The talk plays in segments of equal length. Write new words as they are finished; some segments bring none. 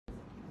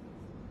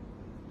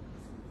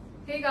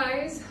Hey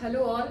guys,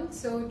 hello all.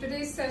 So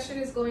today's session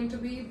is going to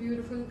be a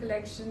beautiful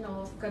collection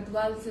of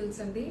gadwal silks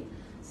andi.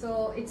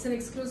 So it's an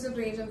exclusive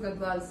range of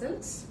gadwal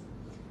silks.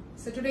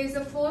 So today is the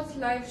 4th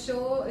live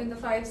show in the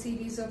 5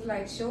 series of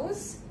live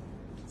shows.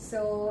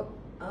 So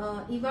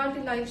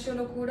ivalti live show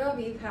lo kuda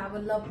we have a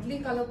lovely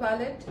color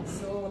palette.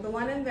 So the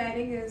one I'm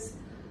wearing is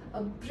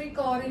a brick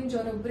orange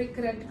or a brick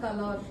red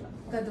color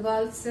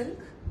gadwal silk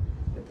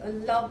with a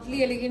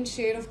lovely elegant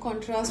shade of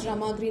contrast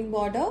rama green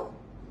border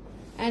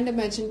and a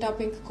magenta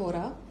pink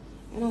kora.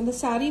 And on the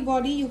sari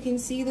body you can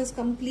see this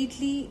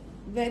completely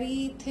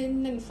very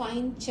thin and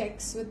fine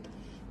checks with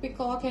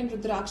peacock and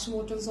rudraksh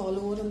motifs all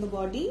over on the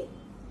body.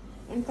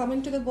 And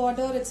coming to the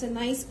border, it's a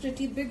nice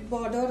pretty big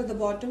border at the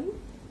bottom,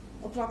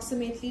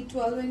 approximately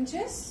 12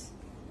 inches,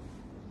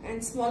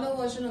 and smaller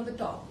version on the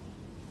top.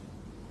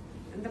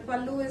 And the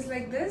pallu is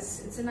like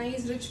this. It's a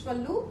nice rich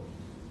pallu,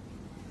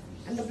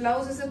 and the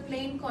blouse is a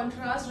plain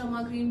contrast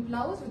rama green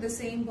blouse with the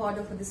same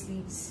border for the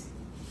sleeves.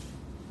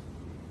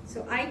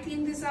 So I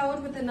cleaned this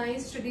out with a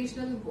nice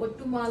traditional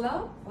bottu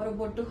mala or a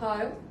bottu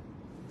har.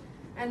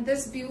 And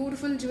this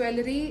beautiful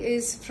jewelry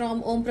is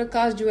from Om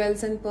Prakash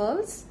Jewels and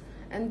Pearls.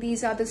 And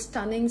these are the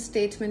stunning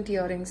statement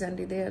earrings, and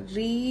they are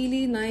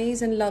really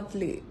nice and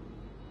lovely.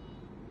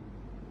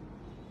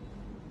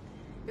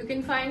 You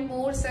can find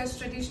more such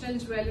traditional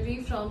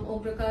jewelry from Om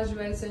Prakash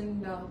Jewels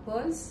and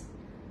Pearls.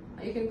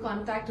 You can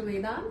contact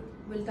Vedant.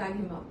 We'll tag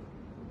him up.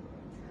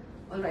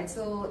 Alright,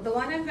 so the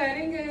one I'm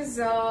wearing is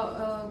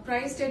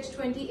priced at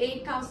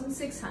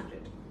 28,600.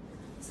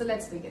 So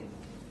let's begin.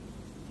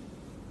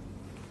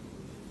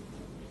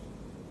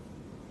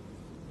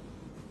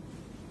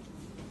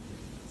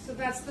 So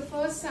that's the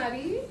first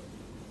sari.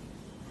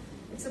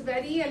 It's a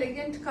very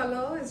elegant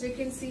color. As you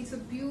can see, it's a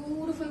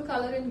beautiful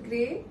color in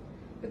grey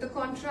with a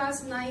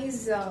contrast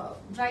nice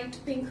bright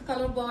pink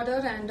color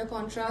border and a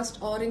contrast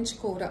orange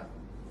kora.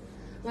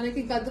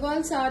 Manaki gadwal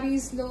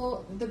sarees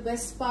lo the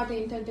best part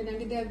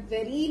entante they are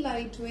very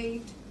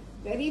lightweight,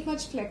 very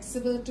much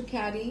flexible to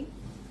carry,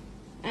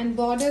 and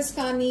borders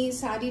kani,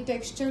 saree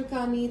texture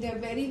kani, they are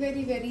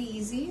very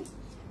easy.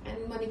 And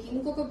manaki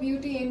inkoka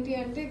beauty enti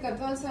ante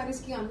gadwal sarees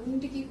ki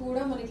annintiki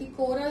kuda manaki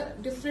kora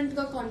different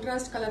ga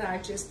contrast color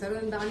add chestaru,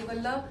 and dani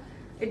valla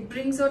it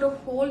brings out a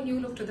whole new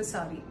look to the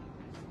saree.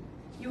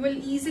 You will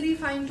easily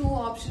find two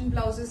option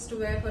blouses to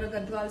wear for a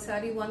gadwal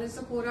saree. One is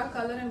the kora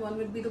color and one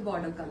will be the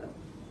border color.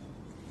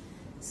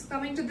 So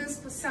coming to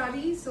this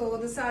saree, so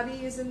the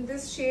saree is in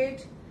this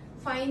shade,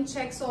 fine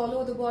checks all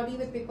over the body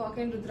with peacock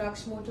and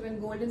rudraksh motif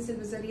and gold and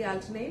silver zari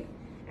alternate.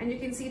 And you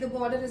can see the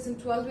border is in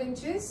 12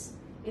 inches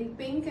in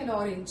pink and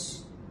orange.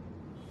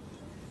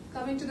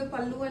 Coming to the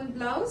pallu and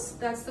blouse,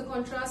 that's the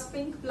contrast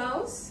pink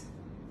blouse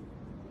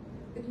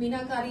with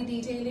meenakari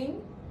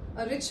detailing,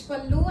 a rich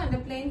pallu and a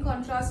plain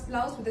contrast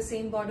blouse with the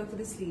same border for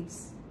the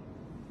sleeves.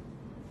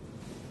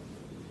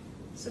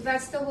 So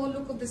that's the whole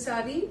look of the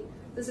saree.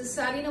 This is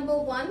saree number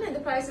 1 and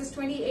the price is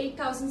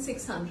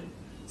 28,600.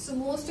 So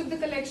most of the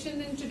collection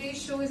in today's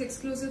show is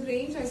exclusive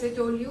range, as I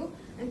told you,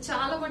 and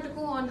chala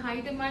matuku on high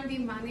demand we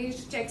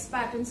managed checks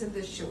patterns in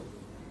this show.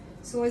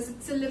 So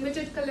it's a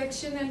limited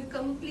collection and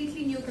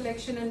completely new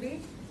collection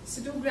indeed.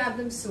 So do grab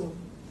them soon.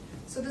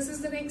 So this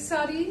is the next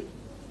saree.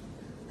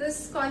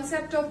 This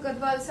concept of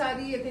gadwal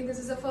saree, I think this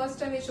is the first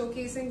time we're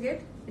showcasing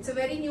it. It's a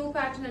very new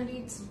pattern and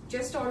it's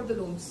just out of the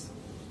looms.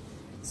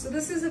 So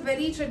this is a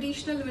very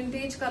traditional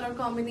vintage color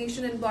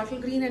combination in bottle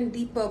green and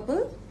deep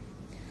purple.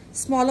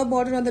 Smaller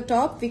border on the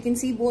top. We can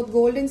see both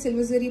gold and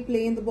silver zari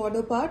play in the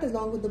border part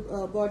along with the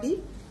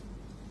body.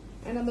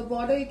 And on the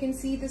border you can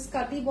see this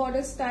cutty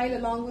border style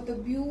along with the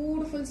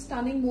beautiful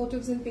stunning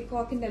motifs in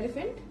peacock and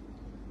elephant.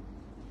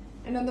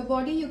 And on the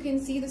body you can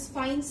see this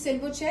fine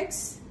silver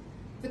checks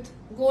with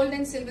gold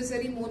and silver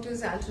zari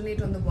motifs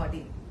alternate on the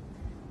body.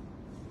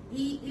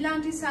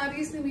 Ilanti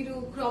sarees ni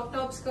meeru crop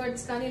top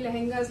skirts kani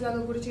lehengas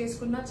laga kuda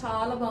cheskunna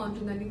chaala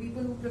baaguntundandi.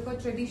 People who prefer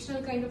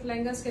traditional kind of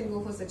lehengas can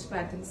go for such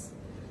patterns.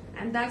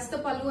 And that's the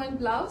pallu and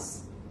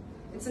blouse.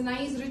 It's a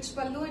nice rich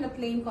pallu and a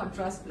plain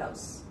contrast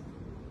blouse.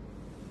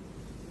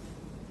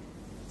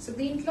 So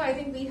deentlo I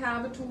think we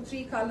have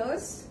 2-3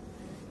 colors.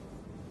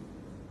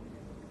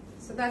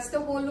 So that's the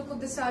whole look of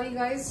the saree,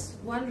 guys.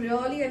 One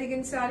really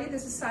elegant saree.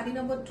 This is saree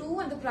number 2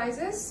 and the price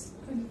is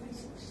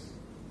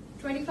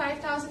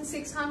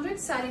 25,600,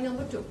 saree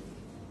number 2.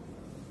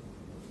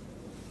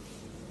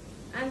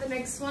 And the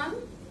next one.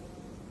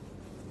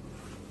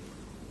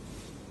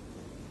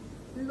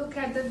 Look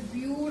at the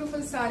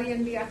beautiful saree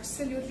and the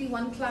absolutely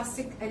one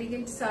classic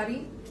elegant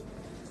saree.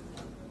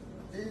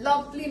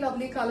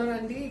 Lovely color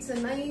and it's a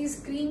nice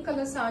cream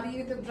color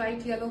saree with a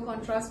bright yellow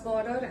contrast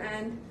border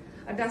and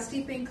a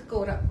dusty pink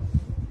kora.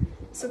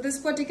 So this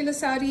particular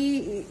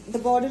saree, the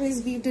border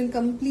is weaved in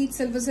complete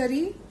silver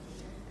zari,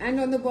 and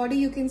on the body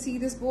you can see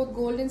this both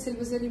gold and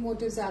silver zari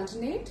motifs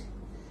alternate.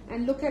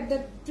 And look at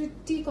that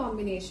pretty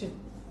combination.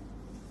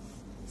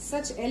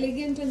 Such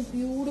elegant and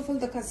beautiful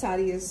the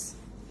saree is.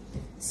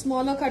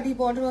 Smaller cutty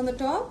border on the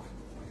top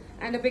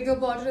and a bigger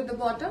border at the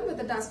bottom with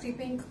a dusty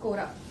pink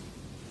kora.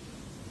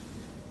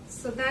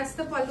 So that's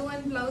the pallu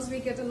and blouse we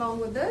get along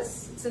with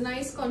this. It's a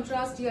nice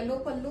contrast yellow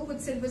pallu with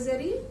silver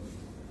zari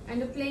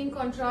and a plain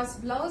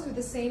contrast blouse with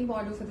the same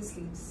border for the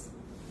sleeves.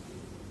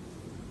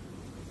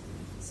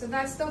 So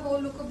that's the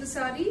whole look of the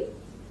sari.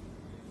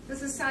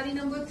 This is sari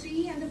number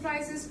 3 and the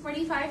price is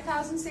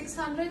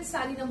 25,600,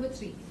 sari number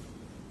 3.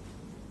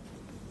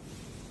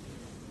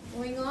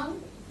 Moving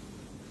on.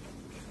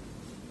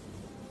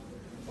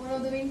 One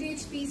of the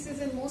vintage pieces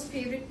and most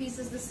favorite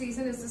pieces this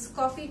season is this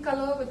coffee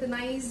color with a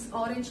nice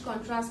orange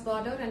contrast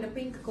border and a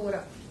pink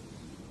kora.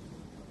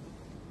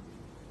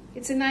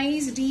 It's a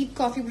nice deep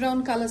coffee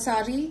brown color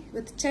sari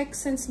with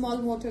checks and small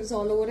motifs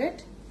all over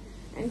it.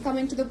 And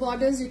coming to the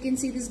borders, you can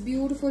see this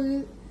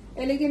beautiful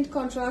elegant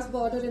contrast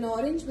border in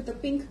orange with a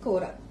pink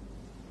kora.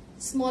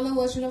 Smaller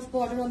version of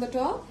border on the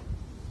top.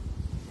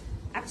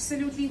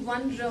 Absolutely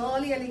one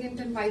really elegant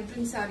and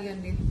vibrant sari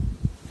only.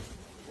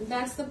 And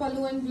that's the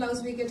pallu and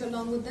blouse we get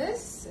along with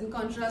this in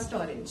contrast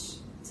orange.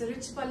 It's a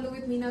rich pallu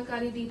with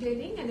meenakari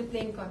detailing and a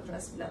plain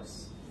contrast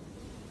blouse.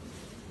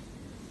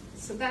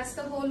 So that's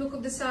the whole look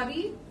of the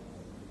sari.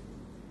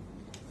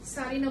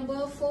 Sari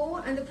number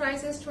 4 and the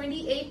price is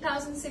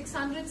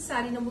 28,600,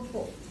 sari number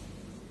 4.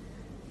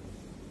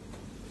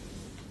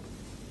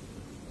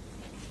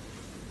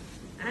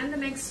 And the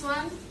next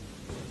one,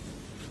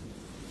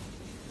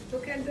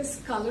 look at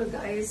this color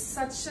guys,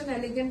 such an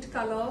elegant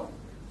color,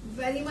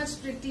 very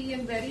much pretty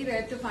and very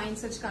rare to find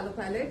such color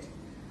palette.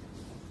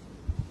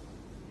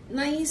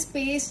 Nice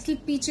pastel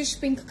peachish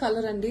pink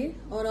color andi,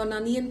 or an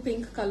onion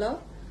pink color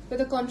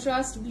with a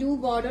contrast blue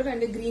border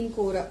and a green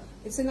kora.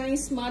 It's a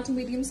nice smart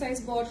medium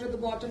size border at the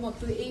bottom up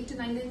to 8 to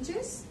 9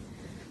 inches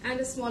and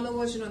a smaller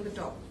version on the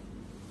top.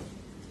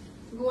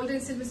 Gold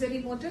and silver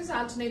zari motifs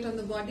alternate on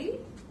the body.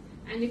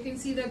 And you can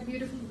see that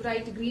beautiful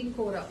bright green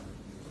kora.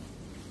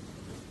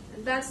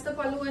 And that's the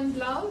pallu and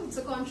blouse. It's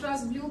a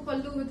contrast blue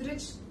pallu with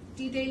rich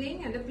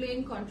detailing and a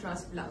plain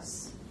contrast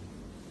blouse.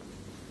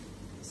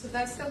 So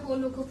that's the whole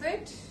look of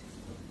it.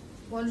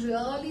 One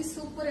really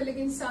super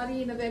elegant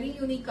sari in a very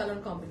unique color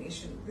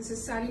combination. This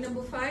is sari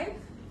number 5.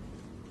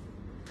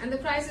 And the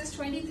price is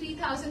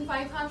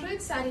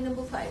 23,500, sari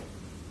number 5.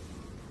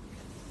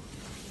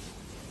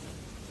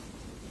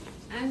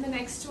 And the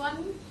next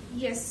one,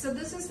 yes, so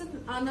this is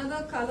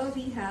another color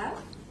we have.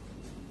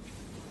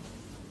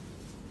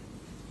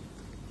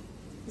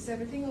 Is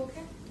everything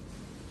okay?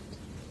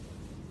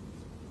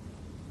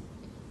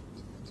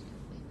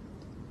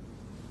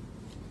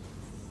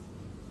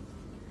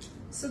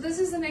 So this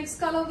is the next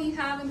color we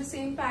have in the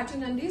same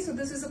pattern, Andy. So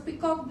this is a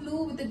peacock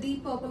blue with a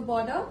deep purple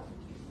border.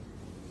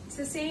 It's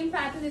the same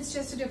pattern, it's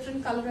just a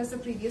different color as the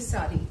previous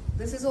sari.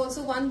 This is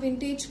also one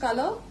vintage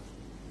color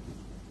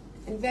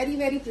and very,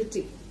 very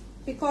pretty.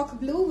 Peacock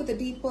blue with a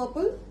deep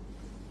purple.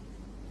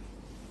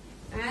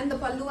 And the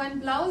pallu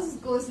and blouse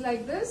goes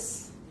like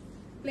this.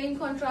 Plain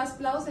contrast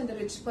blouse and a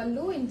rich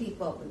pallu in deep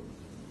purple.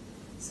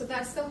 So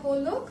that's the whole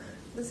look.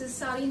 This is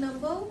sari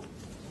number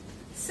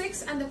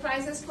 6 and the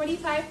price is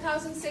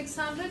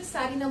 25,600,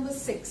 sari number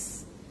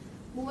 6.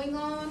 Moving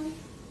on.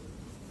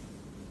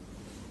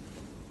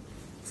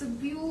 It's a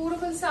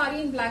beautiful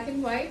sari in black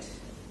and white.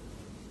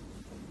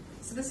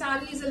 So the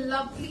sari is a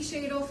lovely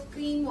shade of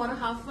cream or a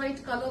half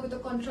white color with a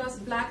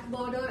contrast black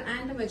border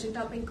and a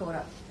magenta pink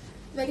kora.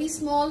 Very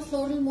small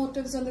floral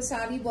motifs on the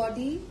sari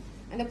body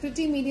and a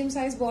pretty medium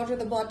sized border at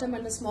the bottom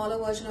and a smaller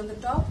version on the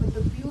top with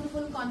the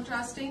beautiful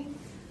contrasting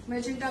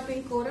magenta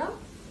pink kora.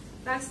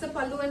 That's the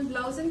pallu and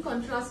blouse in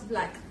contrast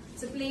black.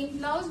 It's a plain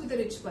blouse with a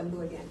rich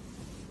pallu again.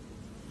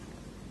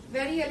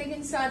 Very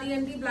elegant sari,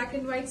 and the black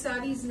and white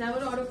sari is never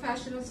out of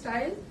fashion or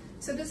style.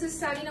 So this is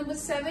sari number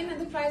 7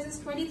 and the price is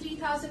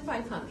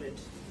 23,500.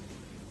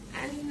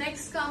 And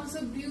next comes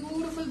a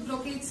beautiful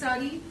brocade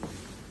sari.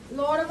 A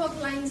lot of our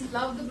clients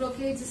love the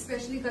brocades,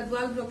 especially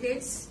gadwal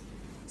brocades.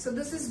 So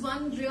this is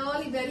one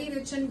really very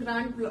rich and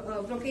grand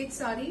brocade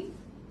sari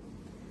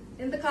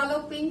in the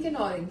color pink and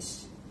orange.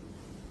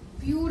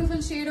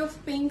 Beautiful shade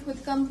of pink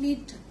with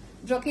complete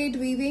brocade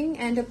weaving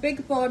and a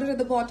big border at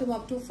the bottom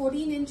up to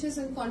 14 inches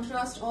in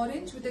contrast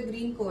orange with a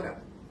green kora.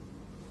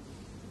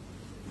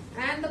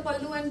 And the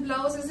pallu and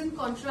blouse is in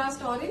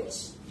contrast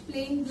orange,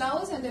 plain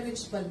blouse and a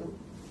rich pallu.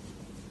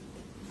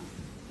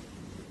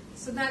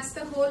 So that's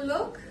the whole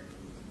look.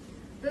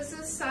 This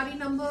is sari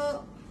number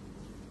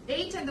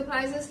 8 and the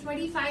price is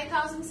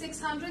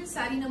 25,600,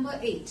 sari number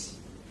 8.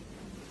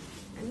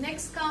 And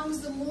next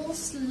comes the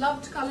most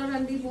loved color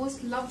and the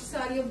most loved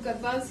sari of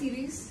Gadwal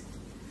series.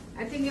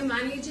 I think you're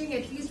managing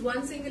at least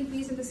one single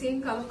piece in the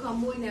same color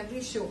combo in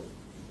every show.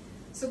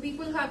 So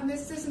people who have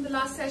missed this in the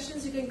last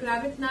sessions, you can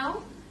grab it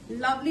now.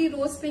 Lovely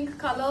rose pink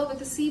color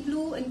with a sea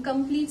blue and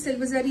complete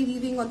silver zari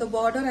weaving on the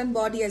border and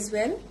body as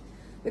well.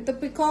 With the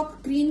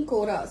peacock green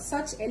kora.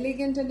 Such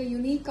elegant and a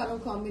unique color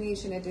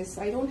combination it is.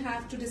 I don't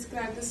have to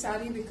describe the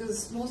sari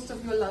because most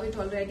of you love it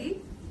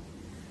already.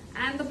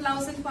 And the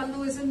blouse and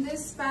pallu is in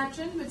this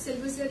pattern with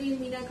silver zari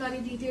and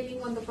meenakari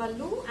detailing on the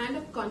pallu and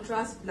a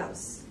contrast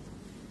blouse.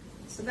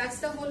 So that's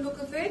the whole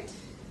look of it.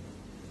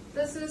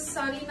 This is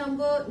sari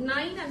number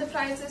 9 and the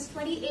price is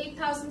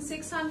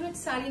 28,600,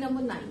 sari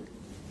number 9.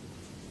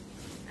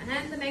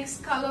 And the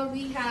next color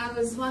we have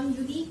is one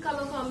unique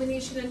color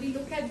combination, and we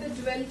look at the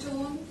dual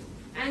tone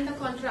and the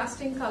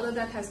contrasting color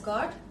that has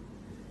got.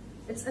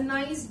 It's a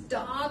nice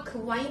dark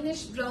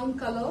wineish brown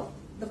color,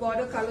 the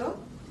border color,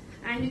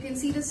 and you can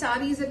see the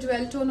sari is a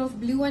dual tone of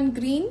blue and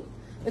green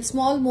with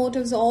small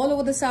motifs all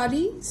over the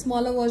sari,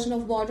 smaller version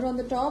of border on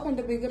the top and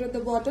a bigger at the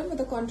bottom with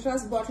a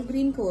contrast bottle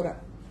green kora.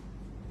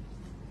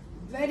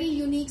 Very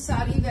unique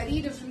sari,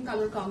 very different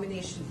color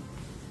combination.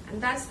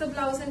 And that's the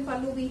blouse and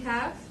pallu we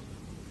have.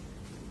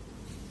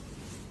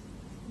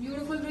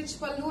 Beautiful rich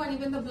pallu, and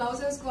even the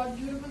blouse has got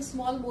beautiful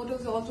small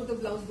motifs all through the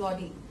blouse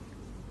body.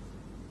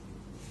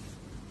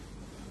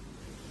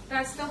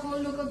 That's the whole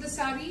look of the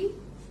sari.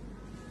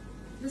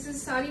 This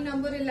is sari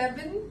number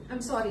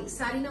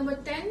sari number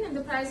 10, and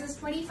the price is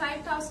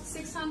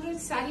 25,600,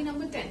 sari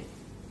number 10.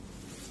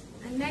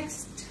 And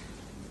next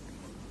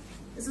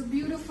is a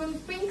beautiful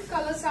pink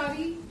color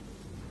sari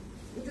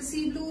with a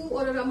sea blue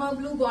or a rama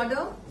blue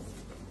border.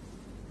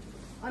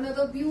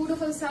 Another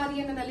beautiful sari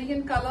and an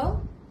elegant color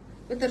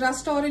with the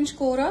rust orange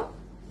kora.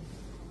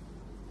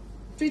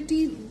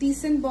 Pretty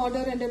decent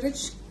border and a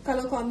rich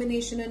color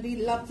combination, and the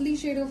lovely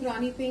shade of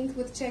rani pink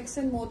with checks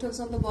and motifs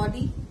on the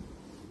body.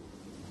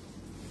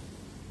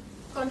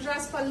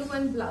 Contrast pallu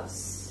and blouse.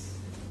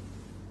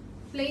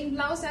 Plain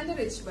blouse and a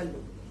rich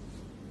pallu.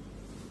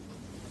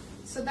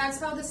 So that's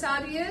how the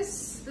sari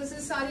is. This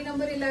is sari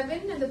number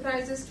 11, and the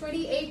price is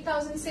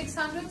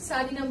 28,600,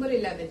 sari number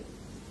 11.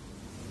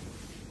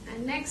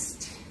 And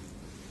next,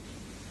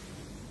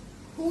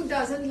 who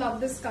doesn't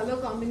love this color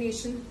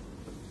combination?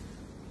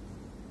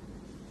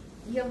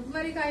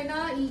 ఎవ్వరికైనా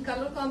ఈ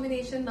colour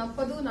combination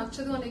నప్పదు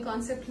నచ్చదు అనే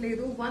concept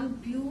లేదు. One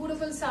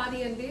beautiful sorry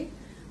అండి,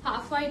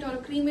 half white or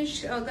a creamish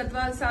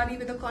gadwal saree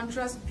with a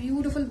contrast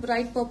beautiful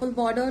bright purple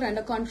border and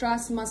a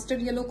contrast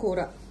mustard yellow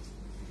kora.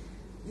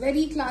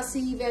 Very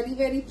classy, very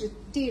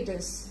pretty it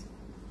is.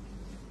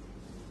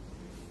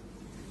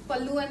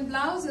 Pallu and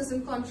blouse is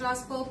in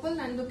contrast purple,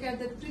 and look at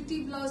the pretty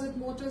blouse with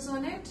motifs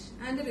on it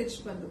and a rich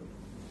pallu.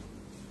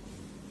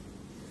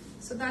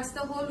 So that's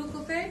the whole look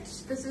of it.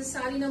 This is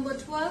sari number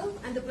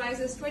 12, and the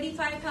price is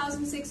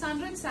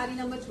 25,600, sari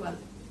number 12.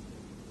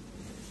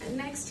 And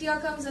next here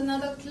comes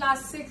another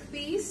classic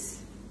piece.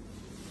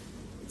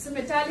 It's a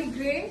metallic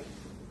grey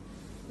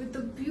with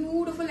the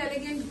beautiful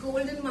elegant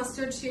golden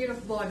mustard shade of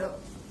border.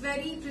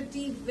 Very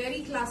pretty,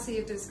 very classy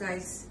it is,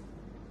 guys.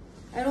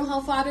 I don't know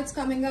how far it's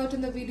coming out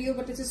in the video,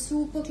 but it's a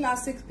super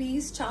classic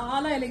piece.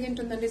 Chala elegant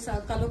in the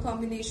color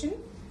combination.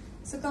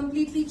 It's a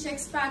completely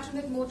checks pattern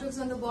with motifs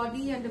on the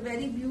body and a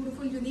very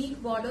beautiful unique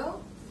border.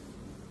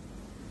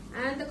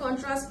 And the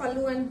contrast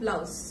pallu and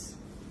blouse.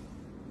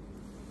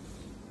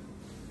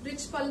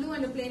 Rich pallu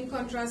and a plain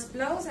contrast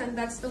blouse, and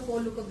that's the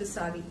whole look of the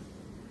sari.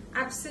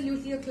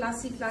 Absolutely a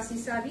classy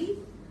sari.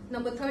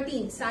 Number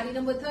 13, sari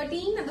number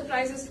 13, and the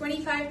price is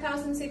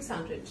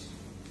 25,600.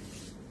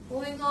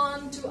 Going on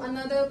to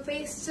another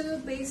pastel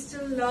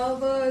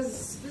lovers.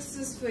 This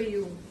is for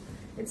you.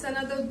 It's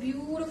another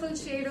beautiful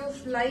shade of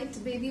light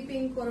baby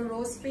pink or a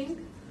rose pink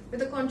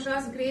with a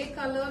contrast grey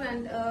color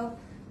and a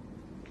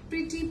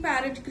pretty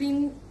parrot green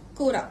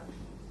kora.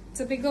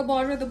 It's a bigger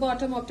border at the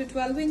bottom up to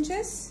 12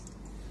 inches.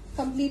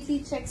 Completely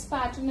checks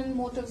pattern and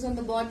motifs on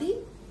the body.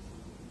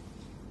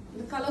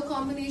 The color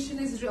combination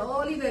is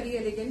really very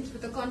elegant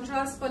with a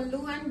contrast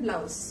pallu and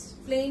blouse.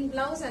 Plain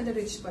blouse and a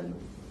rich pallu.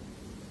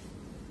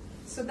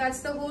 So that's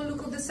the whole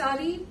look of the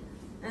sari.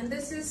 And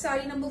this is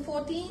sari number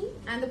 14,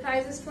 and the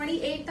price is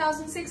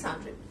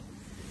 28,600.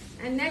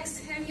 And next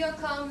here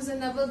comes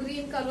an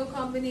evergreen color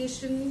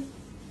combination.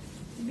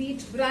 Be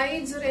it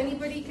brides or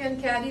anybody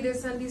can carry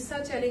this, and is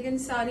such elegant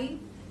sari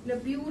in a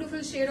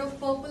beautiful shade of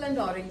purple and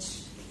orange.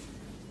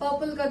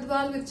 Purple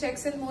gadwal with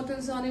checks and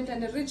motifs on it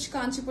and a rich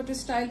kanchipattu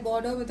style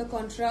border with a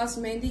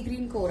contrast mehndi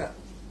green kora.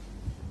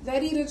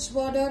 Very rich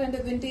border and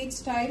a vintage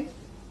style.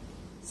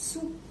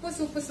 Super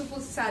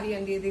sari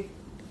andi idi.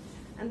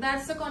 And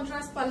that's the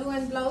contrast pallu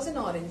and blouse in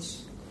orange.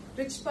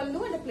 Rich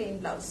pallu and a plain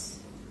blouse.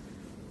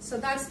 So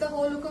that's the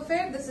whole look of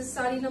it. This is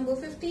sari number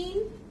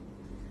 15,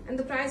 and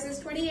the price is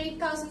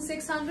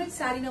 28,600,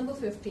 sari number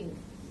 15.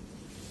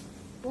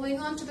 Going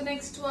on to the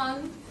next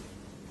one.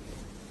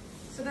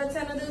 So that's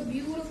another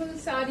beautiful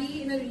sari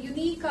in a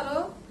unique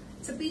color.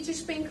 It's a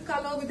peachish pink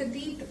color with a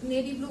deep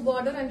navy blue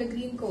border and a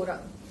green kora.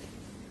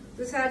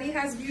 The sari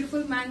has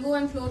beautiful mango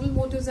and floral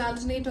motifs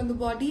alternate on the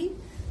body.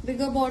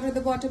 Bigger border at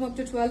the bottom up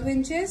to 12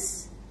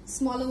 inches.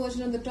 Smaller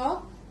version on the top.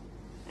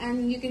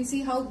 And you can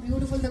see how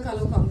beautiful the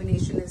color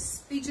combination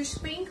is. Peachish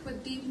pink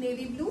with deep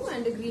navy blue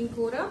and a green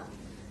kora.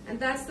 And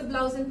that's the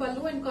blouse and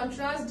pallu, and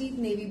contrast deep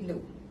navy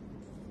blue.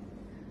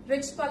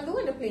 Rich pallu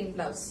and a plain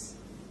blouse.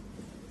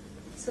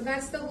 So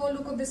that's the whole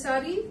look of the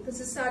sari. This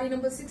is sari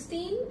number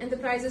 16, and the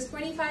price is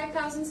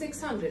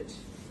 25,600.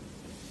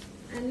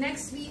 And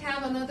next we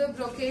have another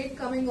brocade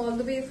coming all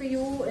the way for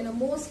you in a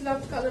most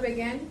loved color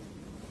again.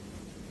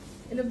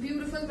 In a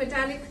beautiful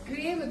metallic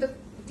grey with a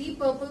deep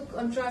purple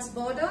contrast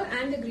border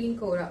and a green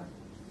kora.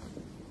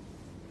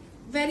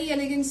 Very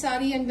elegant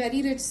sari and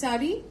very rich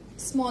sari.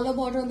 Smaller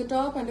border on the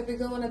top and a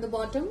bigger one at the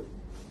bottom.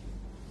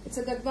 It's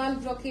a gadwal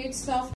brocade soft